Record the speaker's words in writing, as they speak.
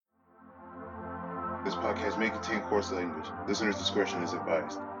This podcast may contain coarse language. Listener's discretion is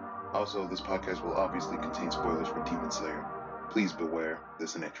advised. Also, this podcast will obviously contain spoilers for Demon Slayer. Please beware,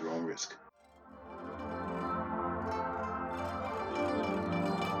 listen at your own risk.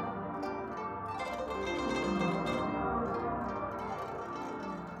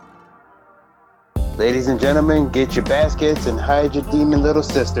 Ladies and gentlemen, get your baskets and hide your demon little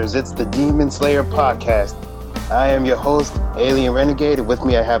sisters. It's the Demon Slayer podcast. I am your host, Alien Renegade, and with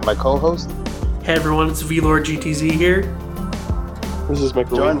me I have my co-host. Hey everyone, it's VLord GTZ here. This is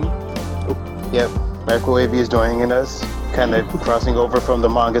Microwavy. Yep, Microwavy is joining us, kind of crossing over from the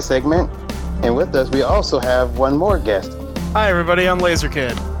manga segment. And with us, we also have one more guest. Hi everybody, I'm Laser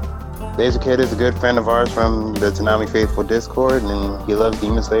Kid. Laser Kid is a good friend of ours from the Tanami Faithful Discord, and he loves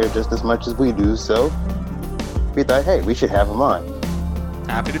Demon Slayer just as much as we do, so we thought, hey, we should have him on.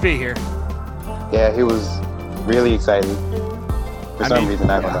 Happy to be here. Yeah, he was really excited. For some reason,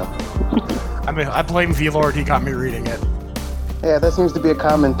 I don't know. I blame VLord, he got me reading it. Yeah, that seems to be a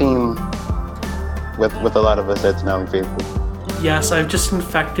common theme with a lot of us at Tanami Faithful. Yes, I've just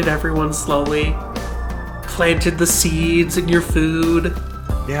infected everyone slowly. Planted the seeds in your food.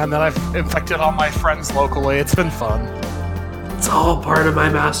 Yeah, and then I've infected all my friends locally. It's been fun. It's all part of my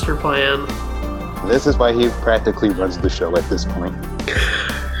master plan. This is why he practically runs the show at this point.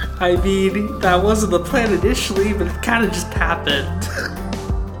 I mean, that wasn't the plan initially, but it kind of just happened.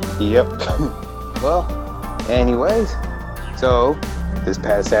 Yep. Well, anyways, so this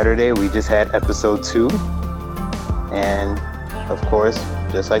past Saturday we just had episode 2. And, of course,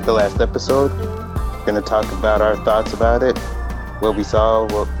 just like the last episode, we're going to talk about our thoughts about it. What we saw,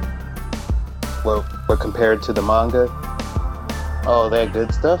 what compared to the manga, all that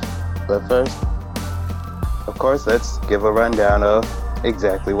good stuff. But first, of course, let's give a rundown of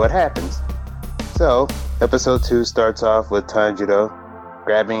exactly what happens. So, episode 2 starts off with Tanjiro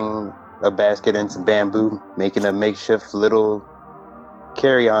grabbing a basket and some bamboo, making a makeshift little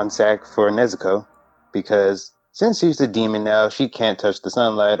carry-on sack for Nezuko, because since she's a demon now, she can't touch the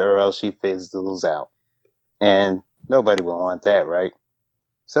sunlight or else she fizzles out. And nobody will want that, right?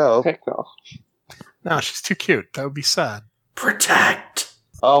 So, Heck no. No, she's too cute. That would be sad. Protect!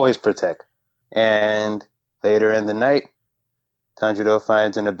 always protect. And later in the night, Tanjiro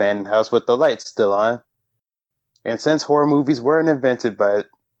finds an abandoned house with the lights still on. And since horror movies weren't invented by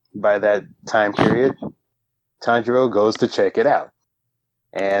that time period, Tanjiro goes to check it out.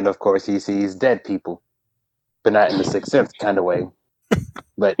 And of course he sees dead people. But not in the Sixth Sense kind of way.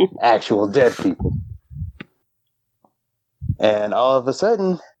 But actual dead people. And all of a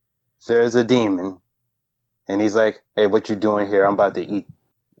sudden, there's a demon. And he's like, hey, what you doing here? I'm about to eat.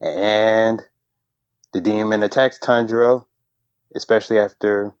 And the demon attacks Tanjiro, especially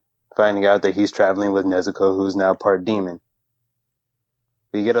after finding out that he's traveling with Nezuko, who's now part demon.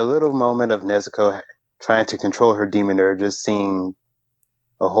 We get a little moment of Nezuko trying to control her demon urges, seeing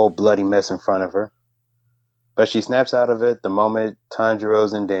a whole bloody mess in front of her. But she snaps out of it the moment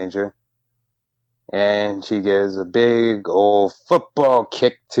Tanjiro's in danger. And she gives a big old football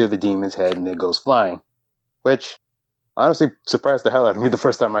kick to the demon's head and it goes flying. Which honestly surprised the hell out of me the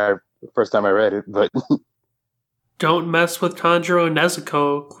first time I read it, but Don't mess with Tanjiro and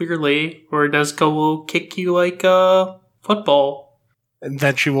Nezuko, clearly, or Nezuko will kick you like a football. And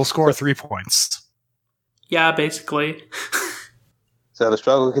then she will score 3 points. Yeah, basically. So the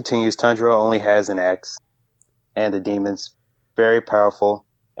struggle continues. Tanjiro only has an axe, and the demon's very powerful.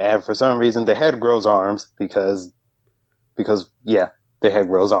 And for some reason, the head grows arms because yeah, the head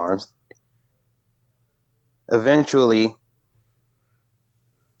grows arms. Eventually,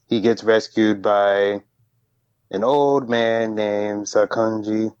 he gets rescued by an old man named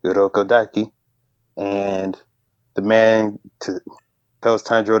Sakonji Urokodaki, and the man tells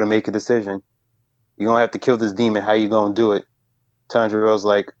Tanjiro to make a decision. You're going to have to kill this demon. How you going to do it? Tanjiro's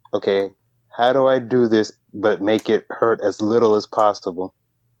like, okay, how do I do this but make it hurt as little as possible?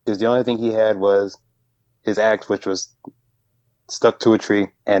 Because the only thing he had was his axe, which was stuck to a tree,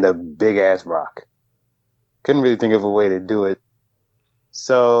 and a big-ass rock. Couldn't really think of a way to do it.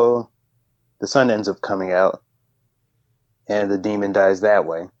 So the sun ends up coming out, and the demon dies that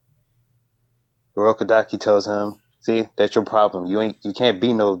way. Urokodaki tells him, see, that's your problem. You can't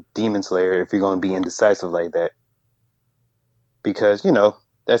be no demon slayer if you're going to be indecisive like that. Because,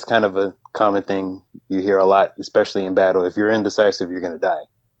 that's kind of a common thing you hear a lot, especially in battle. If you're indecisive, you're going to die.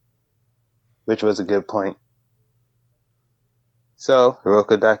 Which was a good point. So,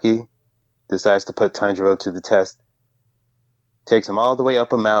 Urokodaki decides to put Tanjiro to the test. Takes him all the way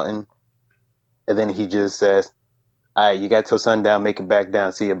up a mountain. And then he just says, alright, you got till sundown, make it back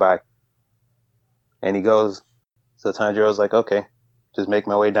down, see you, bye. And he goes. So Tanjiro's like, okay, just make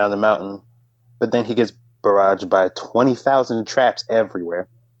my way down the mountain. but then he gets barraged by 20,000 traps everywhere.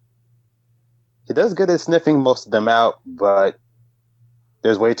 He does good at sniffing most of them out, but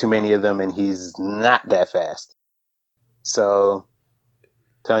there's way too many of them, and he's not that fast. So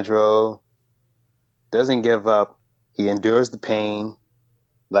Tanjiro doesn't give up. He endures the pain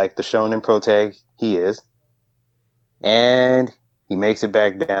like the shonen protag he is, and he makes it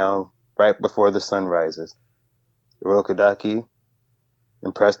back down right before the sun rises. Urokodaki,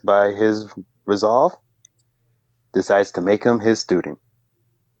 impressed by his resolve, decides to make him his student.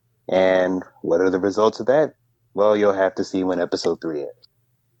 And what are the results of that? Well, you'll have to see when episode 3 ends.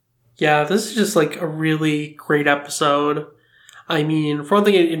 Yeah, this is just like a really great episode. I mean, for one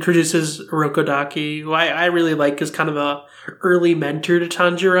thing, it introduces Urokodaki, who I really like as kind of a early mentor to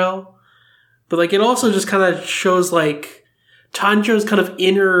Tanjiro. But like, it also just kind of shows like Tanjiro's kind of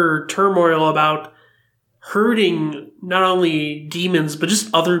inner turmoil about hurting not only demons, but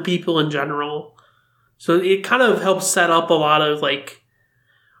just other people in general. So it kind of helps set up a lot of like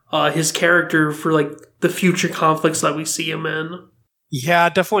his character for like the future conflicts that we see him in. Yeah,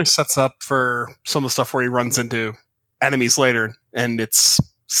 it definitely sets up for some of the stuff where he runs into enemies later, and it's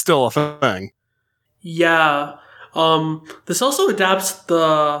still a thing. Yeah. This also adapts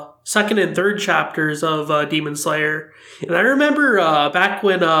the second and third chapters of Demon Slayer. And I remember back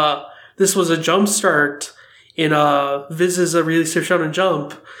when this was a jumpstart in Viz's release of Shonen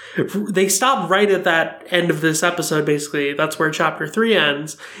Jump, they stopped right at that end of this episode, basically. That's where chapter 3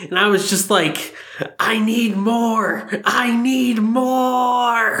 ends. And I was just like, I need more! I need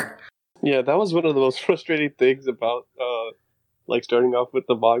more! Yeah, that was one of the most frustrating things about like starting off with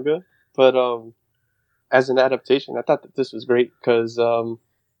the manga. But as an adaptation, I thought that this was great because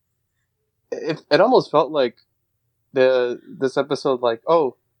it almost felt like this episode, like,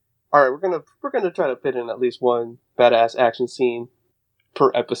 oh, all right, we're gonna try to fit in at least one badass action scene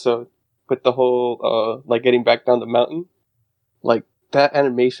per episode. With the whole like getting back down the mountain, like that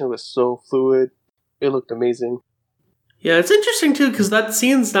animation was so fluid. It looked amazing. Yeah, it's interesting too because that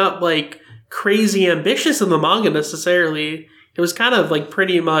scene's not like crazy ambitious in the manga necessarily. It was kind of like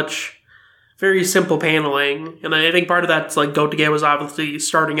pretty much very simple paneling, and I think part of that's like Gotoge was obviously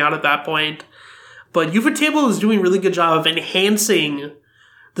starting out at that point. But Ufotable is doing a really good job of enhancing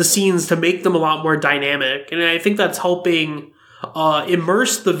the scenes to make them a lot more dynamic, and I think that's helping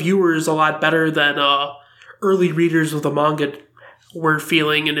immerse the viewers a lot better than early readers of the manga were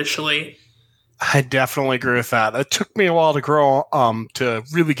feeling initially. I definitely agree with that. It took me a while to grow to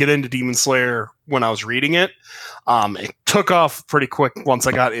really get into Demon Slayer when I was reading it. It took off pretty quick once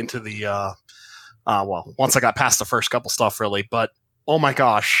I got into the once I got past the first couple stuff, really. But oh my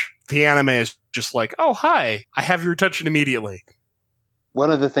gosh, the anime is just like, oh hi, I have your attention immediately. One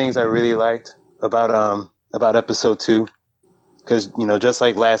of the things I really liked about episode 2, because just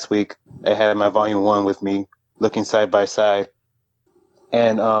like last week, I had my volume 1 with me, looking side by side,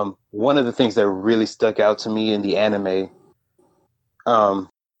 and one of the things that really stuck out to me in the anime,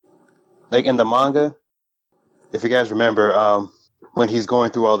 like in the manga, if you guys remember, when he's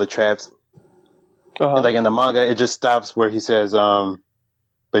going through all the traps, and like in the manga, it just stops where he says,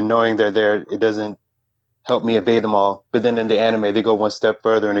 but knowing they're there, it doesn't help me evade them all. But then in the anime, they go one step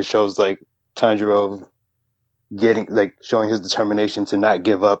further, and it shows like Tanjiro showing his determination to not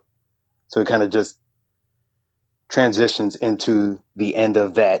give up. So it kind of just transitions into the end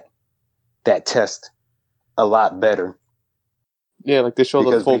of that test a lot better. Yeah, like they show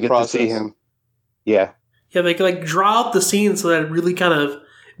the full process. To see him. Yeah. Yeah, they can like draw out the scene so that it really kind of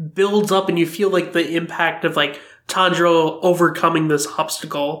builds up and you feel like the impact of like Tanjiro overcoming this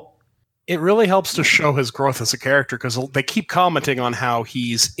obstacle. It really helps to show his growth as a character because they keep commenting on how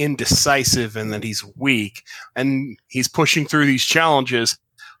he's indecisive and that he's weak and he's pushing through these challenges.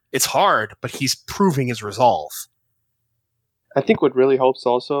 It's hard, but he's proving his resolve. I think what really helps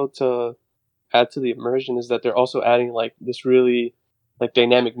also to add to the immersion is that they're also adding like this really like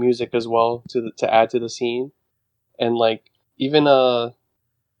dynamic music as well to add to the scene, and like even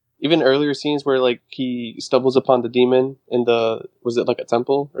earlier scenes where like he stumbles upon the demon in was it like a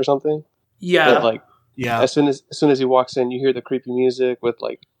temple or something? Yeah. That, like yeah. As soon as he walks in, you hear the creepy music with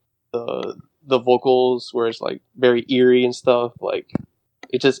like the vocals where it's like very eerie and stuff. Like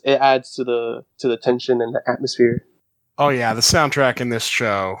it adds to the tension and the atmosphere. Oh yeah, the soundtrack in this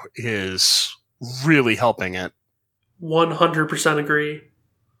show is really helping it. 100% agree.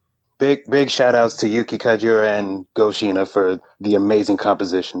 Big shout outs to Yuki Kajiura and Goshina for the amazing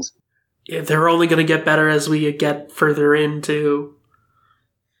compositions. Yeah, they're only going to get better as we get further into.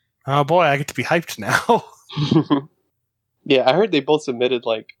 Oh boy, I get to be hyped now. Yeah, I heard they both submitted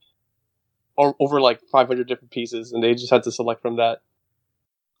like over like 500 different pieces, and they just had to select from that.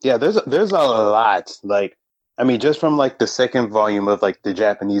 Yeah, there's a lot. Like, I mean, just from like the second volume of like the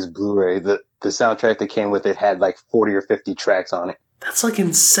Japanese Blu-ray, the soundtrack that came with it had like 40 or 50 tracks on it. That's like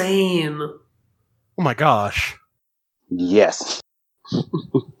insane. Oh my gosh. Yes.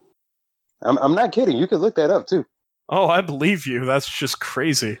 I'm not kidding. You could look that up too. Oh, I believe you. That's just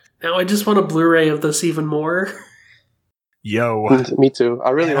crazy. Now I just want a Blu-ray of this even more. Yo. Me too. I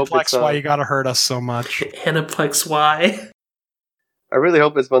really hope Aniplex, it's why you gotta hurt us so much? Aniplex Y. I really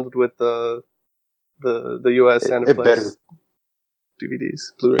hope it's bundled with the US Aniplex better. DVDs,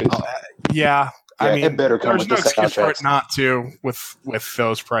 Blu-rays. Yeah. I mean, it better come there's with no the excuse for it soundtracks. not to with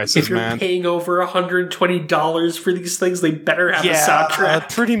those prices, If you're man. paying over $120 for these things, they better have a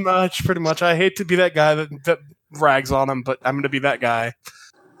soundtrack. Pretty much. I hate to be that guy that rags on them, but I'm going to be that guy.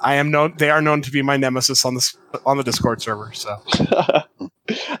 They are known to be my nemesis on the Discord server. So,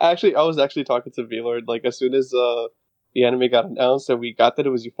 I was actually talking to V-Lord, like, as soon as the anime got announced and we got that it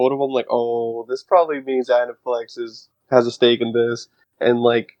was Ufotable, I'm like, oh, this probably means Aniplex has a stake in this, and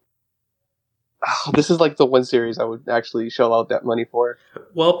like, this is like the one series I would actually shell out that money for.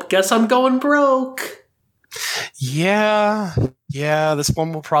 Well, guess I'm going broke. yeah, this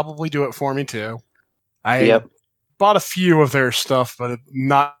one will probably do it for me too. I bought a few of their stuff, but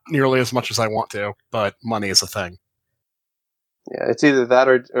not nearly as much as I want to. But money is a thing. Yeah, it's either that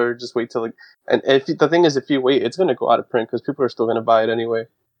or just wait till the thing is, if you wait, it's going to go out of print because people are still going to buy it anyway.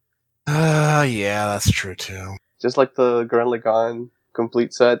 Yeah, that's true too. Just like the Gurren Lagann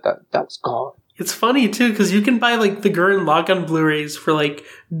complete set, that was gone. It's funny too because you can buy like the Gurren Lagann Blu-rays for like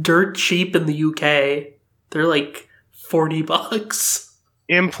dirt cheap in the UK. They're like $40.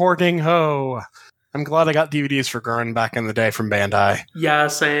 Importing ho. I'm glad I got DVDs for Gurren back in the day from Bandai. Yeah,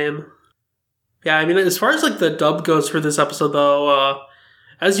 same. Yeah, I mean, as far as like the dub goes for this episode, though,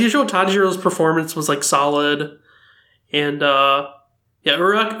 as usual, Tanjiro's performance was like solid, and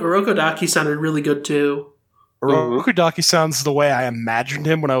Urokodaki sounded really good too. Urokodaki sounds the way I imagined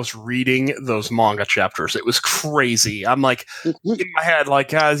him when I was reading those manga chapters. It was crazy. I'm like, in my head, like,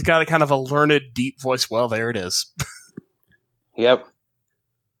 he's got a kind of a learned, deep voice. Well, there it is. Yep.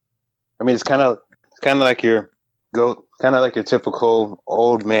 I mean, it's kind of like your typical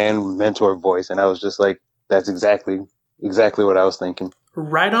old man mentor voice, and I was just like, that's exactly what I was thinking.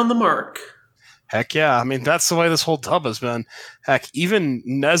 Right on the mark. Heck yeah. I mean, that's the way this whole dub has been. Heck, even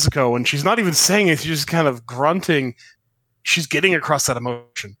Nezuko, when she's not even saying it, she's just kind of grunting. She's getting across that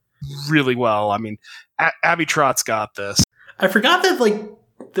emotion really well. I mean, Abby Trott's got this. I forgot that, like,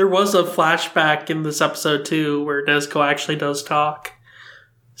 there was a flashback in this episode, too, where Nezuko actually does talk.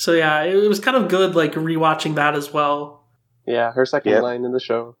 So, yeah, it was kind of good, like, rewatching that as well. Yeah, her second line in the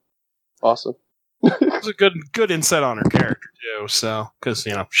show. Awesome. It was a good insight on her character, too, so, because,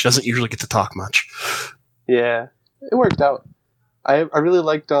 you know, she doesn't usually get to talk much. Yeah, it worked out. I really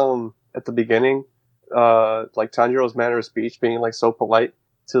liked, at the beginning, like, Tanjiro's manner of speech being, like, so polite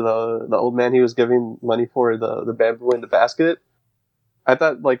to the old man he was giving money for the bamboo in the basket. I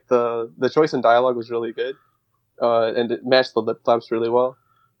thought, like, the choice in dialogue was really good, and it matched the lip flaps really well.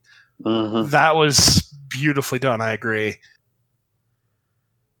 Mm-hmm. That was beautifully done, I agree.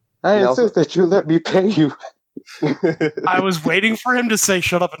 I insist that you let me pay you. I was waiting for him to say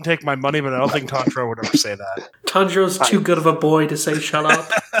shut up and take my money, but I don't think Tanjiro would ever say that. Tanjiro's too good of a boy to say shut up.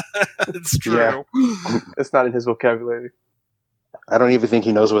 It's true. Yeah. It's not in his vocabulary. I don't even think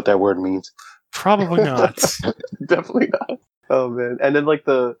he knows what that word means. Probably not. Definitely not. Oh man. And then like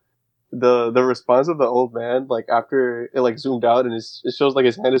the response of the old man, like after it like zoomed out and it shows like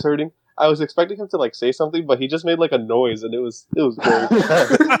his hand is hurting. I was expecting him to like say something, but he just made like a noise and it was great.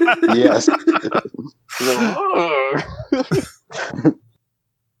 Yes.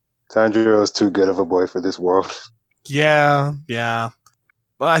 Tanjiro is too good of a boy for this world. Yeah.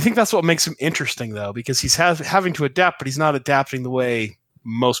 Well, I think that's what makes him interesting, though, because he's having to adapt, but he's not adapting the way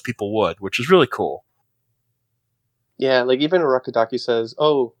most people would, which is really cool. Yeah, like even Urokodaki says,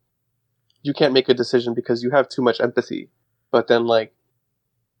 "Oh, you can't make a decision because you have too much empathy." But then, like,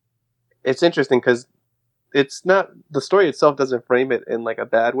 it's interesting because it's not the story itself doesn't frame it in like a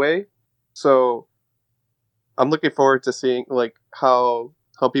bad way. So I'm looking forward to seeing like how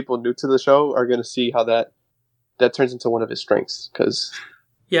people new to the show are going to see how that turns into one of his strengths. Because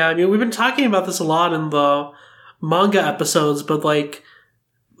yeah, I mean, we've been talking about this a lot in the manga episodes, but like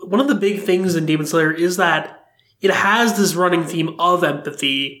one of the big things in Demon Slayer is that it has this running theme of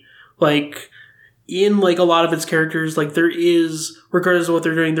empathy. Like in like a lot of its characters, like there is, regardless of what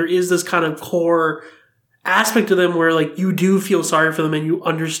they're doing, there is this kind of core aspect to them where like you do feel sorry for them and you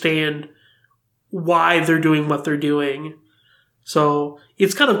understand why they're doing what they're doing. So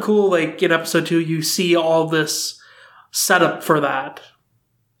it's kind of cool, like in episode 2, you see all this setup for that.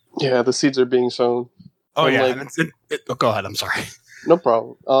 Yeah, the seeds are being sown. Oh And, yeah, like- and go ahead. I'm sorry. No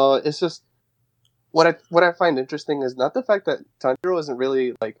problem. It's just what I find interesting is not the fact that Tanjiro isn't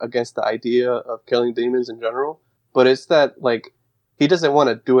really like against the idea of killing demons in general, but it's that like he doesn't want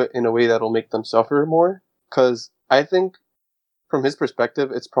to do it in a way that'll make them suffer more. Because I think, from his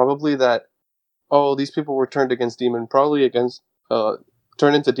perspective, it's probably that these people were turned against demon, probably against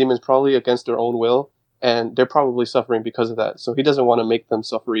turned into demons, probably against their own will, and they're probably suffering because of that. So he doesn't want to make them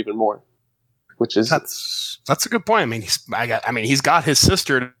suffer even more. Which is That's a good point. I mean, he's got his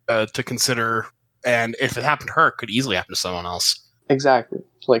sister to consider, and if it happened to her, it could easily happen to someone else. exactly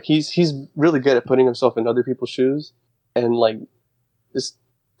like he's really good at putting himself in other people's shoes, and like just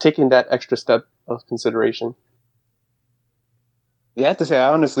taking that extra step of consideration. Yeah, I have to say,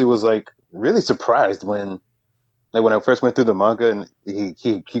 I honestly was like really surprised when I first went through the manga and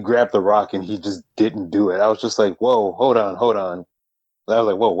he grabbed the rock and he just didn't do it. I was just like, whoa, hold on. I was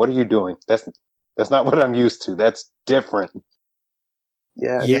like, whoa, what are you doing? That's not what I'm used to. That's different.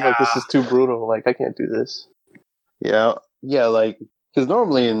 Yeah, he's like, this is too brutal. Like, I can't do this. Yeah, like because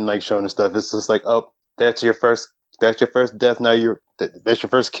normally in like shonen stuff, it's just like, oh, that's your first death. Now that's your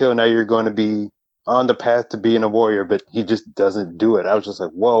first kill. Now you're going to be on the path to being a warrior, but he just doesn't do it. I was just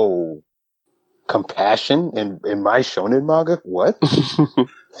like, whoa, compassion in my shonen manga? What?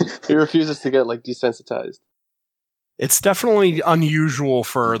 He refuses to get like desensitized. It's definitely unusual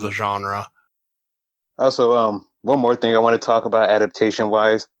for the genre. Also, one more thing I want to talk about adaptation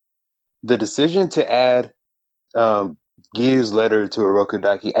wise, the decision to add Giyu's letter to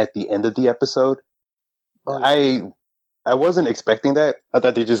Orokodaki at the end of the episode. I wasn't expecting that. I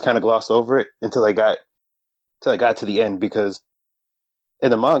thought they just kind of glossed over it until I got to the end, because in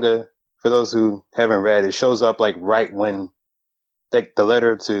the manga, for those who haven't read, it shows up like right when like the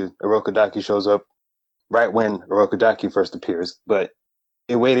letter to Orokodaki shows up right when Orokodaki first appears, but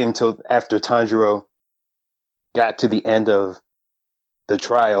it waited until after Tanjiro got to the end of the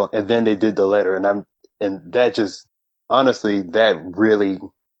trial, and then they did the letter, and that just honestly that really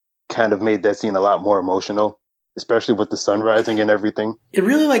kind of made that scene a lot more emotional, especially with the sun rising and everything. It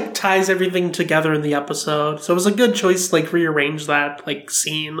really like ties everything together in the episode, so it was a good choice to like rearrange that like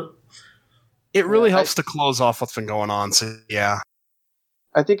scene. It really helps to close off what's been going on. So yeah,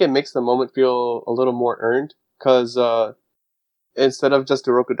 I think it makes the moment feel a little more earned, because instead of just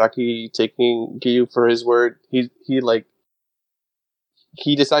Orokodaki taking Giyu for his word, he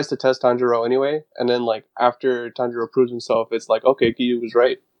decides to test Tanjiro anyway, and then like after Tanjiro proves himself, it's like, okay, Giyu was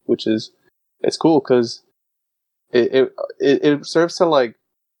right, which is it's cool because it serves to like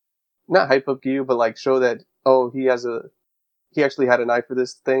not hype up Giyu, but like show that he actually had an eye for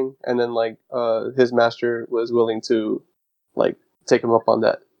this thing, and then like his master was willing to like take him up on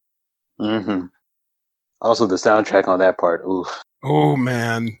that. Mm-hmm. Also, the soundtrack on that part, oof. Oh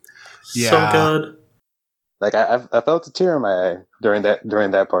man, yeah, So good. Like I felt a tear in my eye during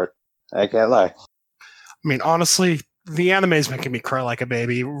that part. I can't lie. I mean, honestly, the anime's making me cry like a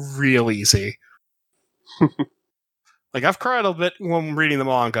baby real easy. Like, I've cried a bit when reading the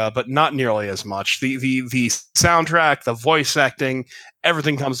manga, but not nearly as much. The soundtrack, the voice acting,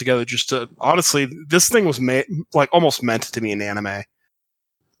 everything comes together just to... Honestly, this thing was almost meant to be an anime.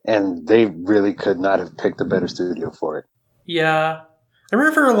 And they really could not have picked a better studio for it. Yeah. I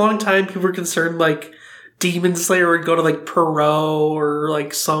remember for a long time people were concerned like Demon Slayer would go to like Perot or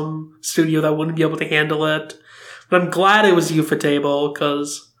like some studio that wouldn't be able to handle it. But I'm glad it was Ufotable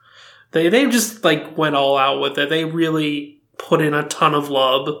because they just like went all out with it. They really put in a ton of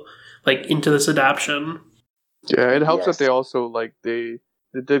love like into this adaptation. Yeah, it helps Yes. that they also like they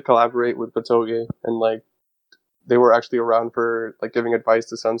did collaborate with Batoge, and like they were actually around for like giving advice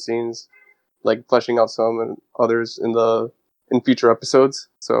to some scenes, like fleshing out some and others in future episodes.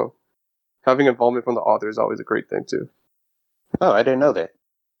 So having involvement from the author is always a great thing too. Oh, I didn't know that.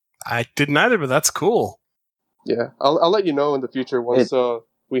 I didn't either, but that's cool. Yeah, I'll let you know in the future once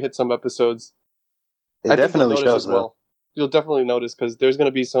we hit some episodes. It I think you'll definitely notice shows as well. You'll definitely notice because there's going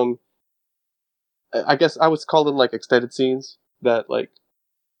to be some. I guess I would call them like extended scenes that like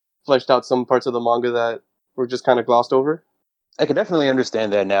fleshed out some parts of the manga that were just kind of glossed over. I can definitely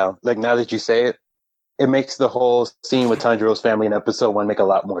understand that now. Like, now that you say it, it makes the whole scene with Tanjiro's family in episode 1 make a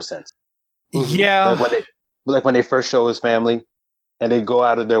lot more sense. Yeah. When they first show his family, and they go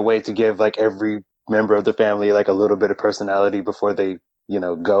out of their way to give like every member of the family like a little bit of personality before they,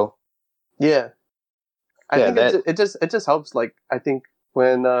 go. Yeah, I Yeah, think it just helps. Like I think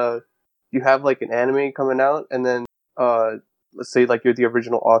when you have like an anime coming out, and then let's say like you're the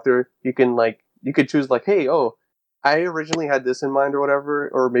original author, you could choose like, hey, I originally had this in mind or whatever,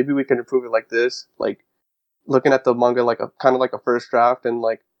 or maybe we can improve it like this. Like looking at the manga like a kind of like a first draft and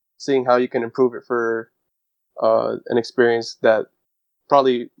like seeing how you can improve it for an experience that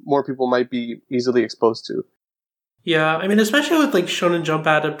probably more people might be easily exposed to. Yeah, I mean, especially with like Shonen Jump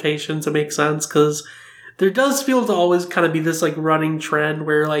adaptations, it makes sense because there does feel to always kind of be this like running trend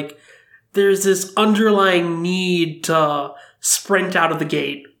where like there's this underlying need to sprint out of the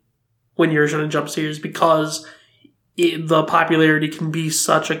gate when you're a Shonen Jump series because the popularity can be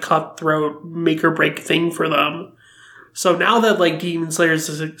such a cutthroat make or break thing for them. So now that like Demon Slayer is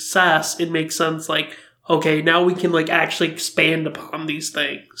a success, it makes sense like, okay, now we can like actually expand upon these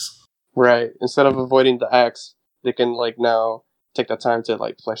things. Right. Instead of avoiding the axe, they can like now take the time to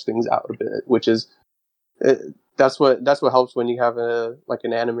like flesh things out a bit, which is that's what helps when you have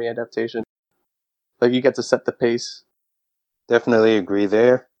an anime adaptation. Like you get to set the pace. Definitely agree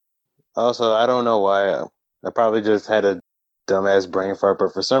there. Also, I don't know why. I probably just had a dumbass brain fart,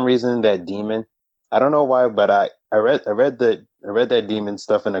 but for some reason that demon, I don't know why, but I read that demon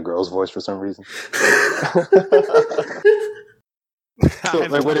stuff in a girl's voice for some reason. I've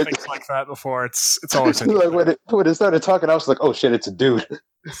like, done things like that before. It's always like when it started talking, I was like, "Oh shit, it's a dude."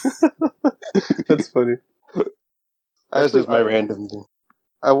 That's funny. That's just my random thing.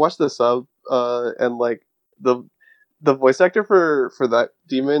 I watched the sub, and like the voice actor for that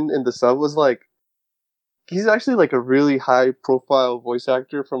demon in the sub was like, he's actually like a really high profile voice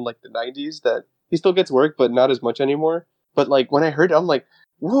actor from like the 90s that he still gets work, but not as much anymore. But like when I heard it, I'm like,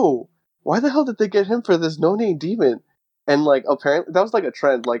 whoa, why the hell did they get him for this no-name demon? And like apparently that was like a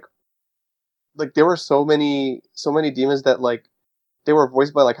trend. Like there were so many demons that like they were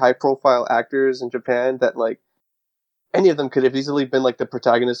voiced by like high profile actors in Japan that like any of them could have easily been like the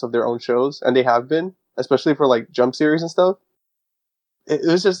protagonists of their own shows, and they have been, especially for like Jump series and stuff. It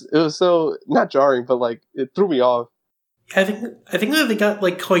was so not jarring, but like it threw me off. I think that they got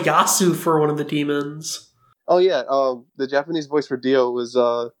like Koyasu for one of the demons. Oh yeah, the Japanese voice for Dio was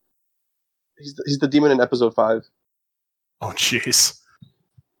he's the demon in episode 5. Oh jeez.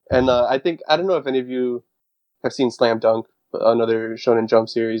 And I don't know if any of you have seen Slam Dunk, another Shonen Jump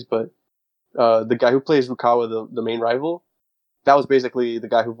series, but the guy who plays Rukawa, the main rival, that was basically the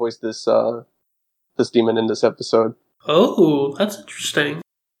guy who voiced this demon in this episode. Oh, that's interesting.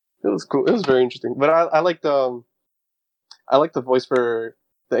 It was cool. It was very interesting. But I liked the voice for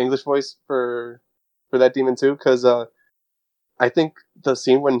the English voice for that demon too, because I think the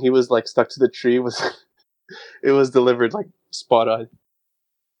scene when he was like stuck to the tree was it was delivered like spot on.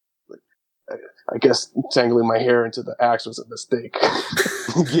 I guess tangling my hair into the axe was a mistake.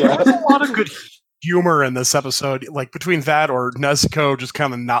 Yeah, there's a lot of good humor in this episode, like between that or Nezuko just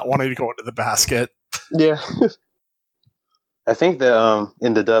kind of not wanting to go into the basket. Yeah. I think that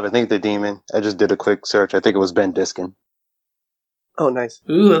in the dub, I think the demon, I just did a quick search. I think it was Ben Diskin. Oh, nice.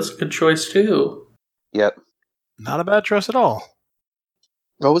 Ooh, that's a good choice too. Yep. Not a bad choice at all.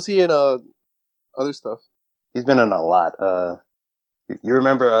 What was he in other stuff? He's been in a lot. You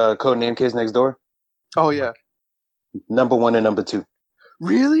remember Codename Kids Next Door? Oh, yeah. Number 1 and number 2.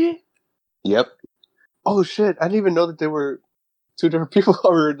 Really? Yep. Oh, shit. I didn't even know that they were two different people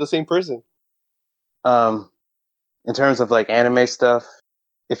or the same person. In terms of like anime stuff,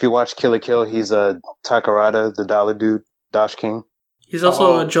 if you watch Kill la Kill, he's Takarada, the Dollar Dude, Dash King. He's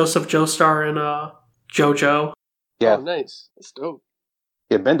also Joseph Joestar in JoJo. Yeah. Oh, nice. That's dope.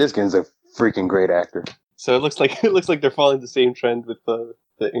 Yeah, Ben Diskin's a freaking great actor. So it looks like they're following the same trend with the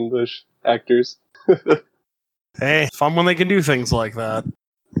English actors. Hey, fun when they can do things like that.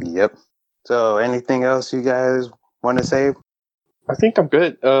 Yep. So, anything else you guys want to say? I think I'm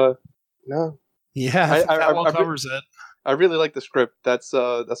good. No. Yeah, I think that well covers it. I really like the script. That's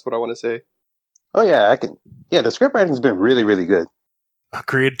what I want to say. Oh yeah, I can. Yeah, the script writing's been really, really good.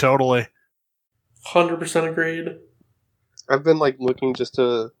 Agreed, totally. 100% agreed. I've been like looking just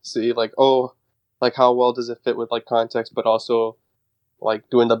to see like how well does it fit with like context, but also like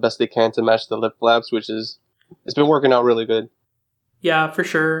doing the best they can to match the lip flaps, it's been working out really good. Yeah, for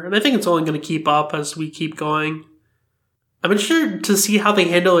sure. And I think it's only going to keep up as we keep going. I'm interested to see how they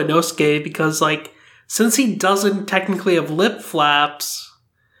handle Inosuke because, like, since he doesn't technically have lip flaps,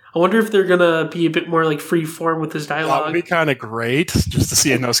 I wonder if they're going to be a bit more, like, free form with his dialogue. That would be kind of great, just to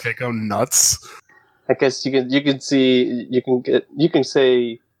see Inosuke go nuts. I guess you can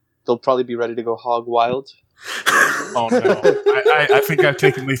say they'll probably be ready to go hog wild. Oh no! I think I've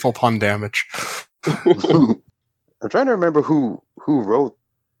taken lethal pun damage. I'm trying to remember who wrote,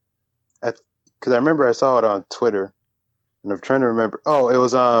 because I remember I saw it on Twitter, and I'm trying to remember. Oh, it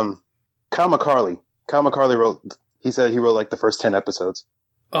was Kyle McCarley. Kyle McCarley wrote. He said he wrote like the first 10 episodes.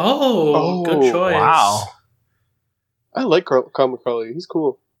 Oh, good choice. Wow. I like Kyle McCarley. He's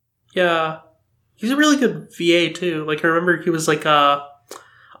cool. Yeah. He's a really good VA, too. Like, I remember he was, like, a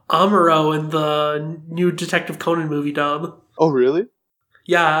Amuro in the new Detective Conan movie dub. Oh, really?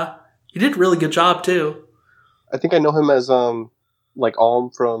 Yeah, he did a really good job too. I think I know him as like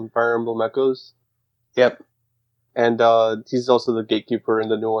Alm from Fire Emblem Echoes, Yep. and he's also the gatekeeper in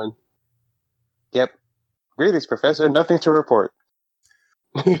the new one. Yep. Greetings, Professor. Nothing to report.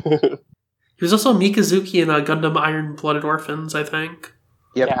 He was also Mikazuki in Gundam Iron Blooded Orphans, I think.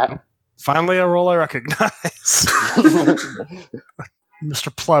 Yep. Yeah. Finally, a role I recognize.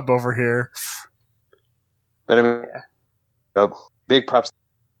 Mr. Pleb over here. But I mean, big props to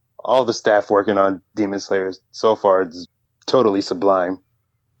all the staff working on Demon Slayer so far. It's totally sublime.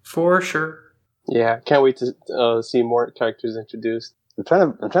 For sure. Yeah, can't wait to see more characters introduced. I'm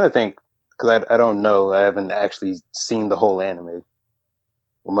trying to think because I don't know. I haven't actually seen the whole anime.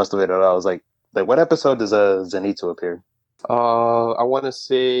 Well, most of it at all. I was like what episode does Zenitsu appear? I want to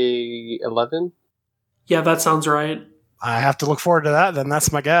say 11. Yeah, that sounds right. I have to look forward to that. Then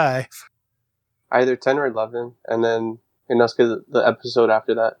that's my guy. Either 10 or 11, and then Inosuke the episode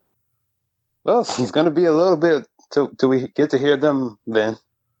after that. Well, it's going to be a little bit till we get to hear them then.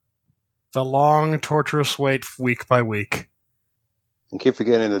 The long, torturous wait week by week. And keep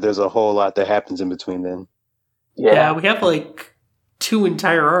forgetting that there's a whole lot that happens in between then. Yeah, we have like 2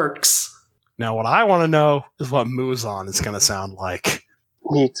 entire arcs. Now, what I want to know is what Muzan is going to sound like.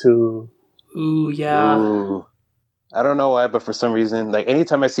 Me too. Ooh, yeah. Ooh. I don't know why, but for some reason, like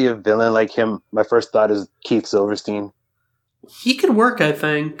anytime I see a villain like him, my first thought is Keith Silverstein. He could work, I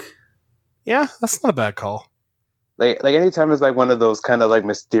think. Yeah, that's not a bad call. Like anytime it's like one of those kind of like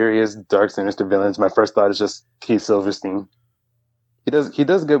mysterious, dark, sinister villains, my first thought is just Keith Silverstein. He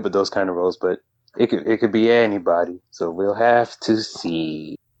does good with those kind of roles, but it could be anybody. So we'll have to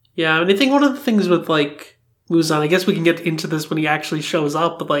see. Yeah, and I think one of the things with like Muzan, I guess we can get into this when he actually shows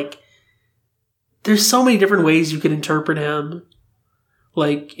up, but like there's so many different ways you can interpret him,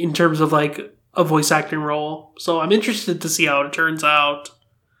 like in terms of like a voice acting role. So I'm interested to see how it turns out.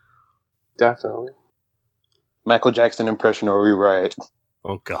 Definitely. Michael Jackson impression or rewrite.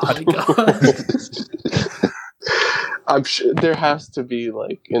 Oh, Oh God. my God. I'm sure there has to be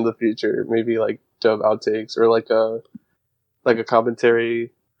like in the future, maybe like dub outtakes or like a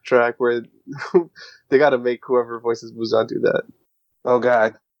commentary track where they got to make whoever voices Muzan do that. Oh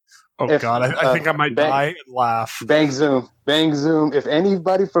God. Oh, If, God. I think I might die and laugh. Bang Zoom. If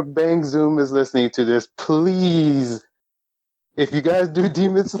anybody from Bang Zoom is listening to this, please, if you guys do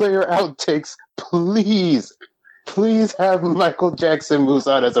Demon Slayer outtakes, please have Michael Jackson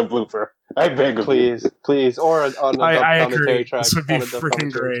Muzan as a blooper. I beg of you. Please, or on a dub I commentary agree. track. This would be on a dub freaking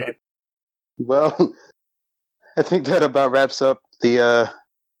commentary great. track. Well, I think that about wraps up the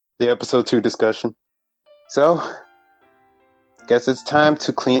episode 2 discussion. So, guess it's time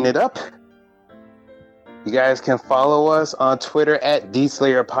to clean it up. You guys can follow us on Twitter at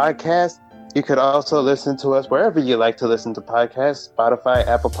DSlayer Podcast. You could also listen to us wherever you like to listen to podcasts: Spotify,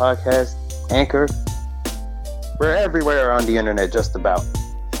 Apple Podcasts, Anchor. We're everywhere on the internet, just about.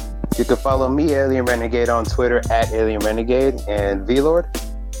 You can follow me, Alien Renegade, on Twitter at Alien Renegade, and VLord.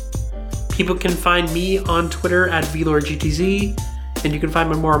 People can find me on Twitter at VLordGTZ, and you can find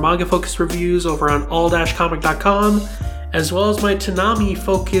my more manga-focused reviews over on all-comic.com, as well as my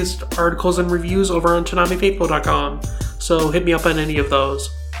Tanami-focused articles and reviews over on TanamiFaithful.com. So hit me up on any of those.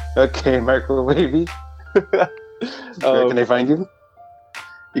 Okay, Microwavy. Where can they find you?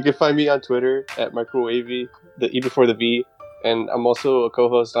 You can find me on Twitter at Microwavy, the E before the V, and I'm also a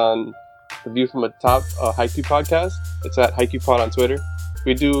co-host on The View from a Top, Haiku podcast. It's at HaikuPod on Twitter.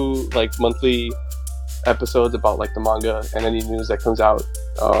 We do like monthly episodes about like the manga and any news that comes out.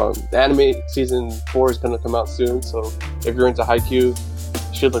 The anime season 4 is going to come out soon, so if you're into Haiku, you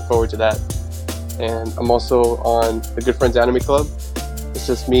should look forward to that. And I'm also on the Good Friends Anime Club. It's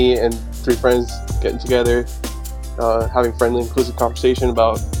just me and 3 friends getting together, having friendly, inclusive conversation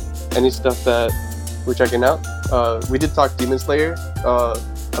about any stuff that we're checking out. We did talk Demon Slayer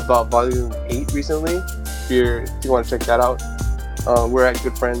about Volume 8 recently. If you want to check that out, we're at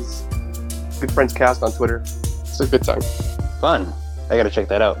Good Friends Cast on Twitter. It's a good time. Fun. I gotta check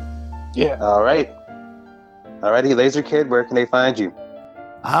that out. Yeah. Alrighty, Laser Kid, where can they find you?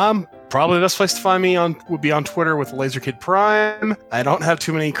 Probably the best place to find me would be on Twitter with LaserKid Prime. I don't have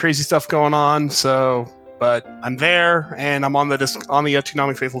too many crazy stuff going on, but I'm there, and I'm on the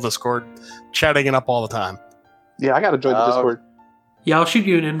Toonami Faithful Discord, chatting it up all the time. Yeah, I gotta join the Discord. Yeah, I'll shoot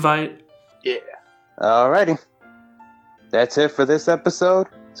you an invite. Yeah. Alrighty. That's it for this episode.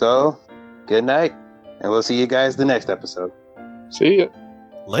 So, good night, and we'll see you guys the next episode. See ya.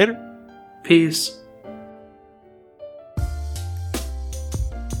 Later. Peace.